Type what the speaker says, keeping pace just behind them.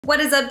What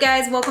is up,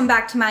 guys? Welcome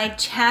back to my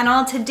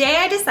channel. Today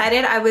I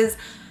decided I was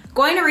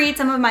going to read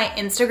some of my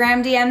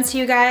Instagram DMs to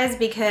you guys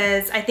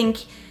because I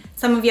think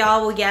some of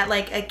y'all will get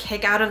like a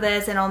kick out of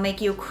this and it'll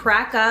make you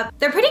crack up.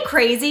 They're pretty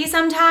crazy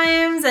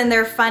sometimes and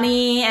they're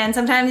funny and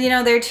sometimes, you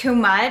know, they're too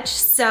much.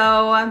 So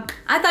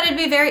I thought it'd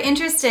be very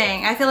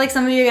interesting. I feel like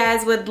some of you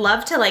guys would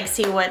love to like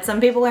see what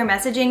some people are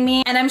messaging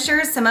me, and I'm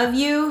sure some of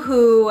you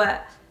who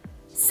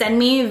send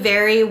me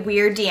very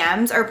weird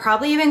DMs are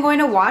probably even going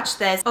to watch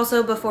this.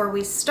 Also, before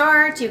we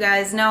start, you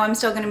guys know I'm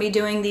still going to be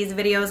doing these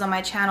videos on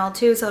my channel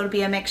too, so it'll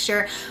be a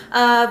mixture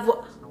of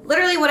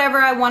literally whatever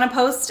I want to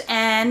post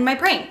and my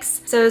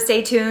pranks. So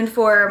stay tuned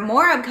for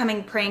more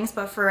upcoming pranks,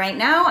 but for right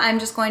now, I'm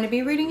just going to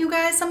be reading you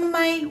guys some of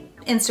my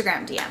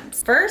Instagram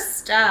DMs.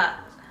 First up,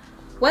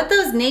 what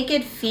those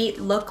naked feet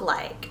look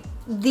like.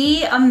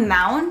 The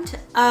amount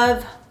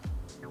of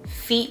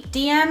feet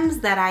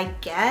DMs that I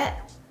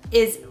get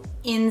is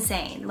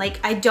insane. Like,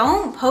 I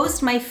don't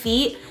post my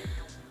feet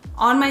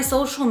on my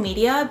social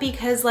media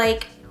because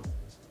like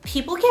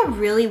people get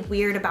really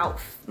weird about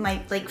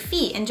my like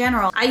feet in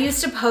general. I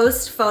used to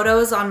post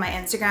photos on my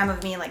Instagram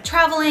of me like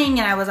traveling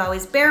and I was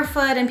always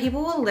barefoot, and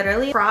people will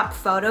literally crop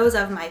photos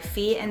of my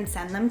feet and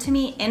send them to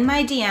me in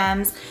my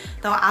DMs.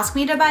 They'll ask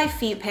me to buy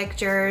feet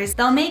pictures.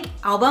 They'll make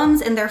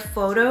albums in their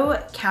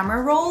photo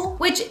camera roll,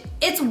 which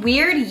it's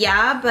weird,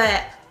 yeah,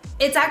 but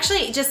it's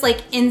actually just like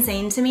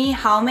insane to me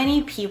how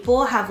many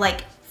people have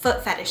like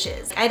foot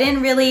fetishes. I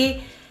didn't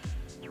really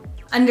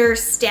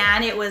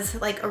understand it was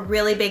like a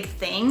really big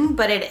thing,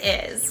 but it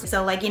is.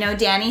 So like, you know,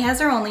 Danny has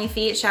her only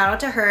feet, shout out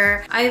to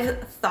her.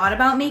 I've thought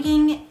about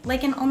making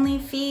like an only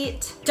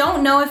feet.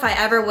 Don't know if I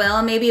ever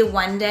will, maybe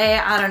one day,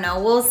 I don't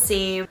know, we'll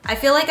see. I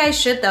feel like I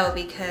should though,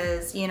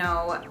 because you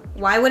know,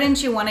 why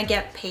wouldn't you want to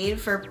get paid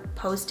for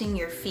posting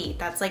your feet?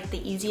 That's like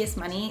the easiest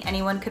money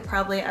anyone could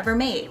probably ever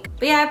make.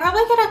 But yeah, I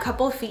probably get a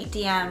couple feet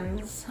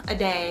DMs a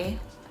day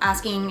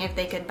asking if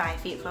they could buy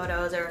feet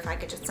photos or if I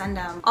could just send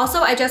them. Also,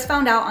 I just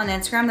found out on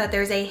Instagram that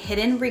there's a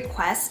hidden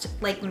request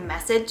like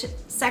message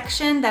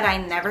section that I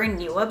never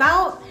knew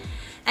about.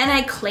 And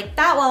I clicked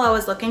that while I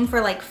was looking for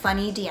like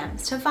funny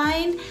DMs to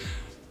find.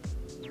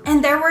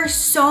 And there were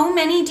so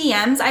many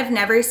DMs I've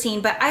never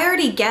seen, but I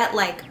already get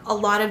like a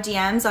lot of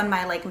DMs on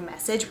my like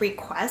message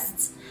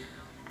requests.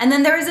 And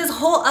then there was this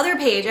whole other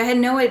page I had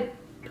no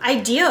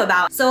idea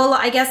about. So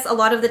I guess a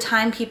lot of the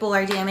time people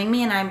are DMing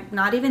me and I'm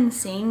not even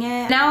seeing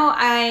it. Now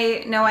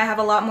I know I have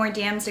a lot more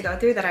DMs to go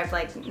through that I've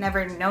like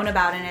never known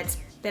about, and it's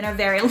been a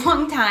very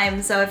long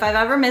time. So if I've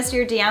ever missed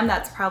your DM,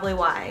 that's probably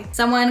why.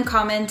 Someone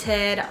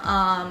commented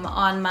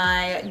on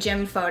my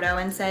gym photo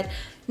and said,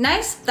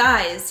 "Nice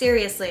thighs,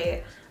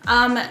 seriously."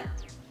 I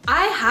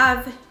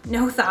have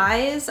no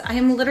thighs. I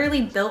am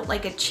literally built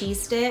like a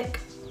cheese stick.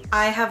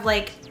 I have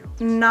like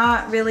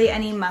not really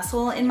any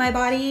muscle in my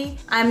body.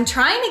 I'm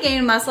trying to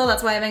gain muscle,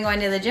 that's why I've been going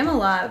to the gym a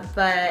lot,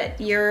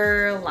 but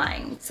you're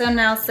lying. So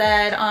now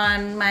said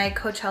on my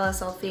Coachella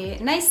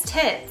selfie, "Nice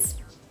tits."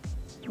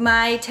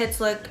 My tits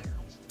look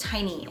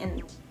tiny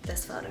in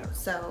this photo,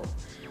 so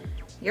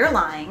you're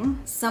lying.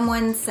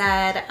 Someone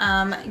said,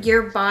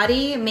 "Your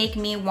body make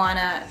me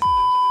wanna."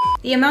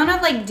 The amount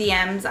of like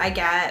DMs I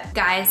get,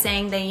 guys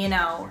saying they, you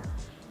know,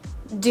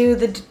 do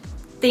the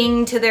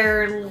thing to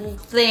their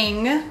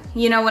thing,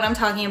 you know what I'm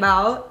talking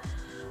about.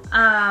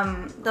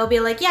 They'll be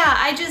like, "Yeah,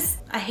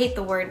 I hate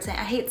the word, I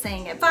hate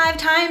saying it, 5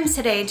 times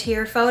today to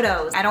your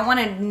photos." I don't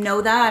want to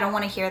know that. I don't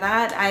want to hear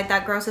that.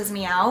 That grosses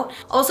me out.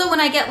 Also, when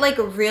I get like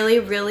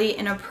really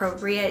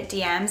inappropriate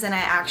DMs and I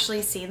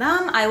actually see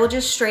them, I will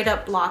just straight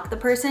up block the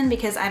person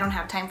because I don't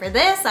have time for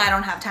this. I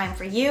don't have time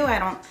for you. I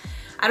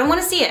don't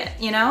want to see it,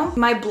 you know?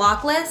 My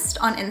block list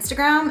on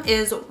Instagram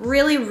is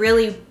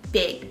really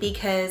big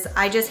because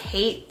I just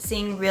hate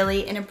seeing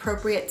really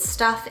inappropriate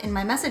stuff in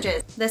my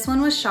messages. This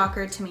one was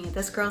shocker to me.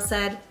 This girl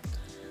said,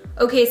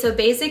 "Okay, so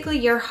basically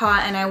you're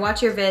hot and I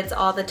watch your vids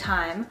all the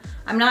time.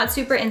 I'm not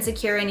super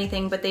insecure or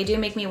anything, but they do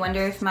make me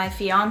wonder if my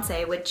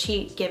fiance would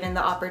cheat given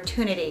the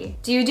opportunity.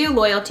 Do you do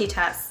loyalty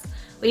tests?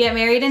 We get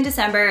married in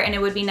December and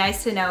it would be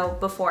nice to know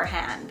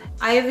beforehand."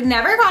 I have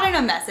never gotten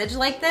a message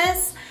like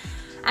this.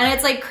 And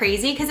it's like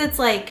crazy because it's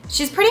like,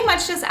 she's pretty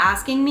much just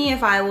asking me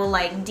if I will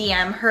like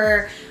DM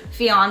her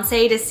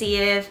fiance to see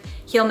if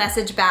he'll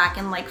message back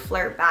and like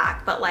flirt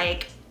back. But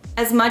like,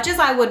 as much as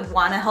I would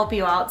want to help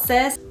you out,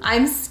 sis,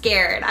 I'm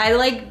scared. I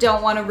like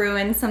don't want to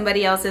ruin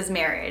somebody else's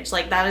marriage.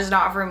 Like, that is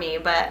not for me.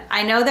 But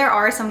I know there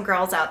are some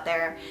girls out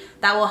there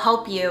that will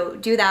help you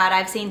do that.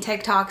 I've seen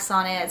TikToks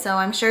on it, so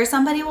I'm sure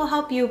somebody will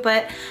help you,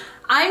 but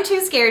I'm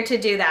too scared to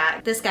do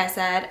that. This guy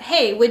said,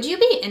 "Hey, would you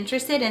be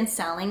interested in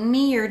selling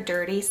me your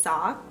dirty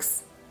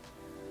socks?"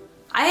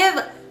 I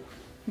have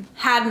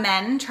had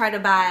men try to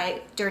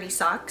buy dirty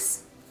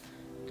socks,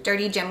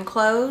 dirty gym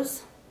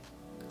clothes,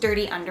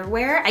 dirty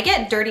underwear. I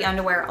get dirty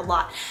underwear a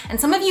lot. And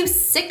some of you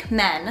sick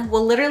men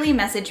will literally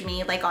message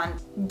me like on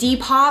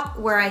Depop,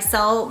 where I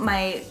sell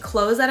my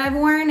clothes that I've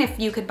worn, if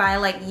you could buy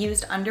like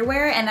used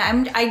underwear. And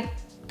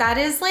that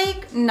is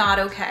like not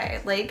okay.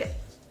 Like,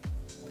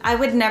 I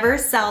would never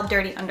sell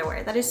dirty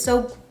underwear. That is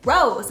so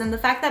gross. And the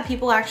fact that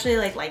people actually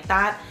like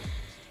that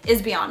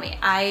is beyond me.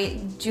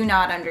 I do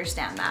not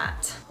understand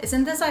that.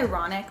 Isn't this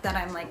ironic that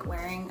I'm like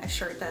wearing a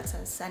shirt that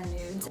says send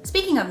nudes?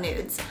 Speaking of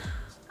nudes,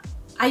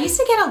 I used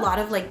to get a lot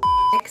of like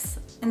pics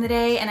in the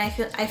day, and I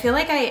feel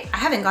like I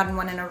haven't gotten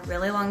one in a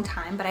really long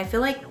time, but I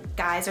feel like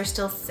guys are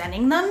still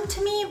sending them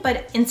to me,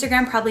 but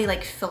Instagram probably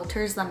like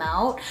filters them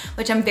out,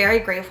 which I'm very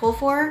grateful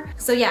for.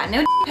 So yeah,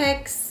 no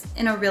pics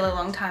in a really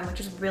long time, which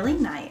is really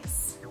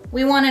nice.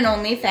 We want an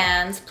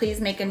OnlyFans.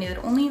 Please make a nude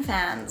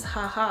OnlyFans,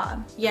 haha.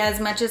 Yeah, as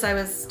much as I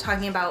was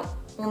talking about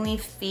only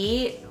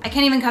feet, I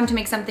can't even come to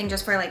make something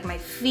just for like my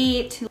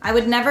feet. I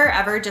would never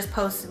ever just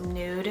post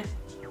nude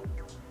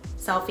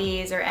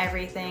selfies or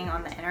everything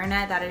on the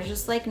internet. That is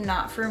just like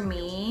not for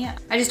me.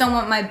 I just don't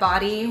want my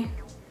body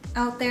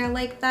out there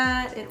like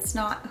that. It's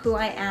not who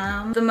I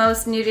am. The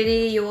most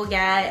nudity you will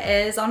get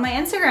is on my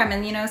Instagram,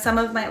 and you know, some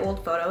of my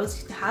old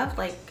photos have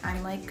like,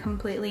 I'm like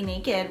completely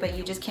naked, but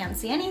you just can't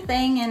see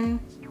anything, and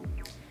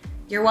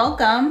you're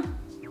welcome.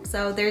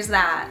 So there's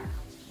that.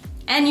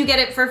 And you get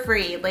it for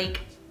free. Like,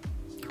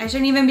 I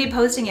shouldn't even be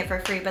posting it for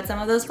free, but some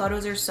of those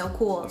photos are so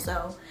cool,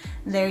 so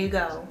there you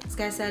go. This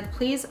guy said,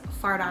 please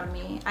fart on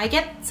me. I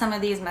get some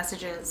of these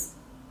messages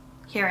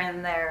here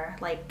and there,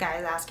 like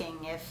guys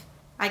asking if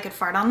I could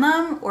fart on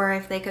them or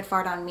if they could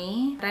fart on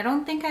me, but I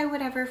don't think I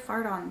would ever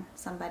fart on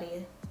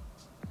somebody.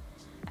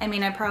 I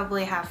mean, I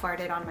probably have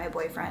farted on my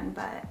boyfriend,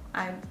 but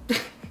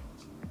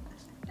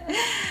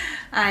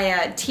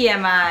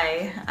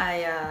TMI,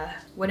 I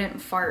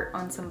wouldn't fart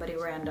on somebody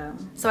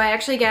random. So I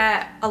actually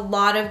get a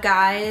lot of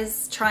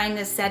guys trying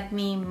to send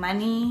me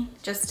money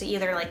just to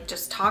either like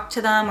just talk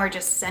to them or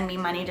just send me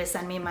money to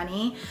send me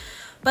money.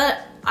 But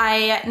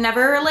I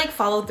never like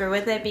follow through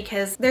with it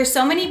because there's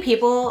so many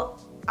people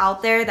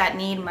out there that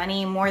need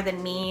money more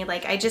than me.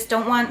 Like, I just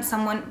don't want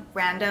someone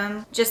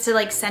random just to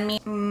like send me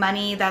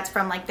money that's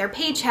from like their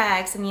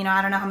paychecks, and you know,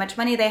 I don't know how much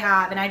money they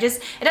have, and it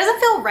doesn't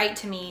feel right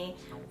to me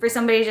for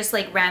somebody to just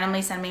like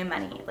randomly send me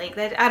money like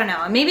that. I don't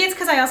know, maybe it's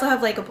because I also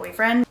have like a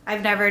boyfriend.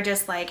 I've never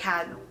just like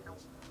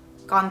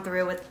gone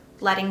through with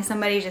letting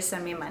somebody just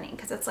send me money,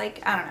 because it's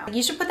like, I don't know,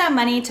 you should put that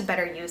money to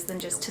better use than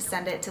just to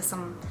send it to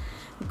some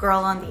girl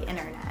on the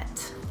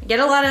internet. I get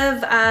a lot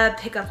of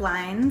pickup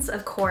lines,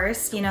 of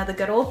course, you know, the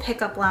good old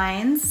pickup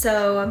lines.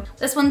 So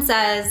this one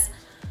says,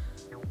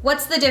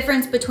 what's the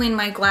difference between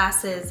my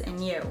glasses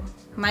and you?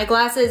 My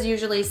glasses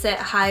usually sit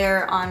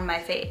higher on my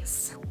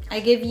face. I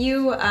give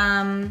you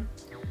a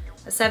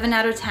 7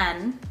 out of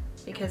 10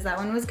 because that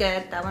one was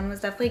good. That one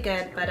was definitely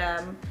good, but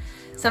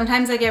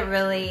sometimes I get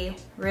really,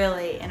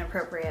 really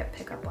inappropriate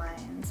pickup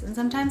lines, and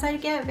sometimes I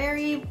get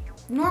very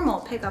normal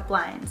pickup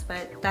lines,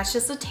 but that's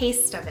just a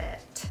taste of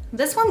it.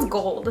 This one's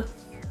gold.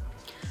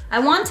 I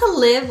want to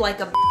live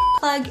like a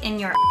plug in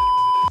your.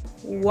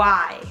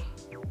 Why?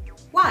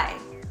 Why?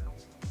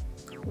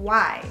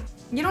 Why?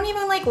 You don't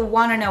even like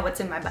want to know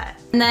what's in my butt.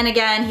 And then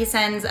again, he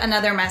sends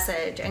another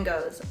message and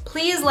goes,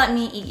 please let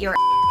me eat your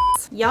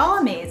ass. Y'all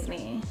amaze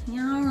me.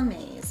 Y'all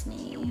amaze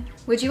me.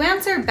 Would you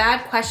answer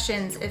bad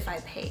questions if I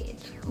paid?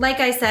 Like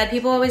I said,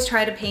 people always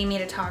try to pay me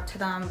to talk to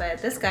them,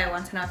 but this guy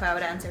wants to know if I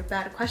would answer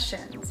bad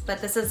questions.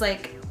 But this is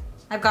like,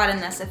 I've gotten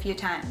this a few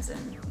times,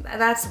 and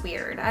that's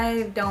weird.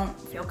 I don't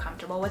feel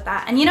comfortable with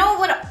that. And you know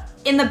what?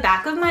 In the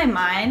back of my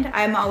mind,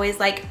 I'm always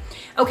like,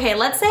 okay,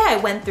 let's say I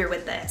went through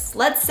with this.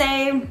 Let's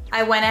say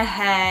I went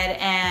ahead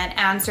and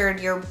answered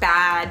your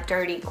bad,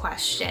 dirty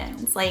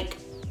questions. Like,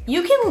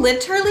 you can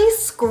literally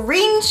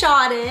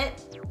screenshot it,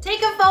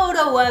 take a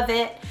photo of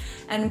it,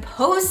 and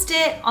post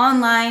it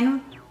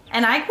online,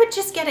 and I could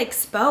just get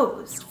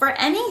exposed for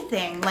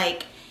anything.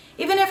 Like,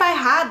 even if I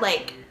had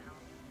like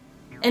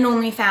an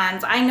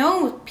OnlyFans, I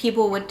know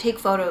people would take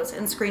photos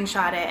and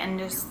screenshot it and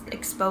just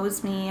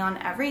expose me on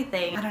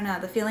everything. I don't know,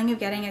 the feeling of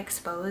getting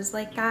exposed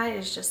like that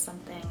is just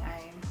something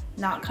I'm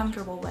not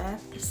comfortable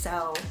with.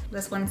 So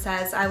this one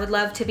says, I would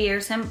love to be your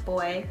simp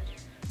boy.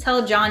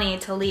 Tell Johnny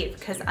to leave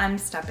because I'm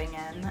stepping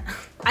in.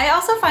 I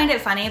also find it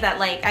funny that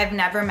like I've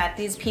never met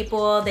these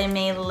people. They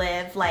may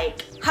live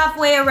like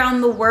halfway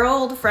around the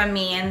world from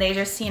me, and they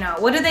just, you know,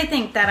 what do they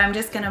think, that I'm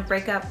just gonna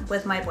break up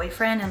with my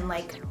boyfriend and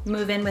like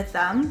move in with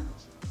them?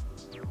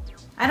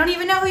 I don't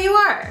even know who you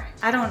are.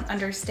 I don't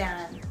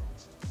understand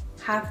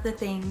half the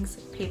things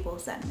people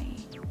send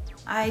me.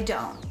 I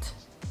don't.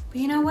 But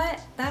you know what?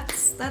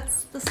 That's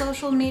the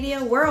social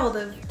media world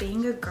of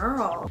being a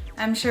girl.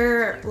 I'm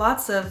sure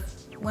lots of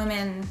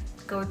women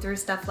go through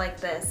stuff like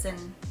this, and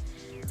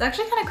it's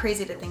actually kind of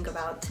crazy to think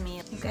about to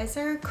me. You guys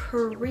are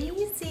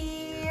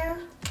crazy.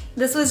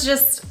 This was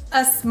just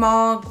a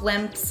small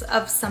glimpse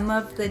of some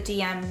of the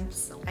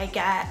DMs I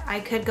get.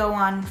 I could go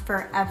on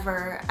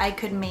forever. I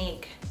could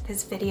make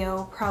this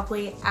video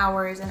probably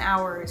hours and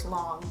hours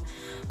long.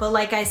 But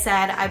like I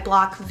said, I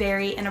block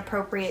very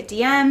inappropriate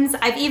DMs.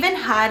 I've even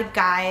had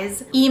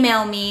guys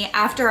email me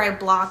after I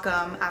block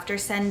them, after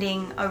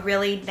sending a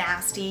really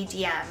nasty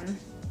DM.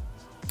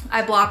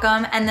 I block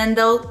them, and then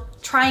they'll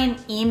try and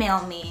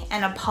email me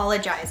and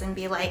apologize and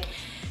be like,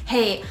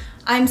 hey,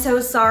 I'm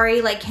so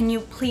sorry, like, can you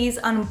please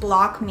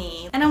unblock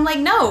me? And I'm like,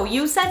 no,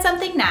 you said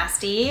something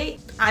nasty,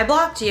 I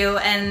blocked you,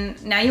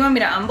 and now you want me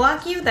to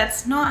unblock you?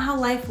 That's not how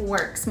life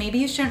works. Maybe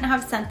you shouldn't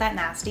have sent that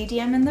nasty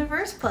DM in the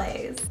first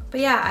place. But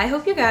yeah, I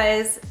hope you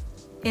guys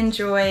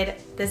enjoyed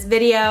this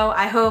video.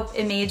 I hope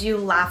it made you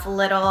laugh a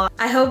little.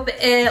 I hope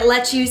it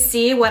lets you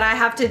see what I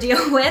have to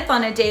deal with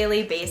on a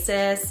daily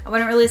basis. I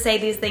wouldn't really say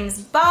these things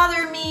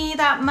bother me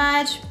that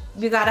much.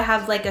 You gotta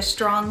have like a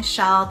strong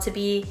shell to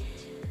be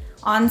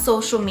on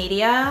social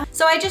media.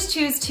 So I just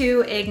choose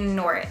to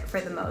ignore it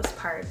for the most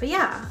part. But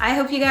yeah, I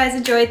hope you guys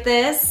enjoyed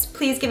this.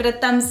 Please give it a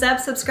thumbs up,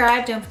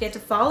 subscribe, don't forget to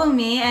follow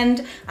me,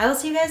 and I will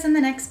see you guys in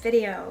the next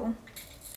video.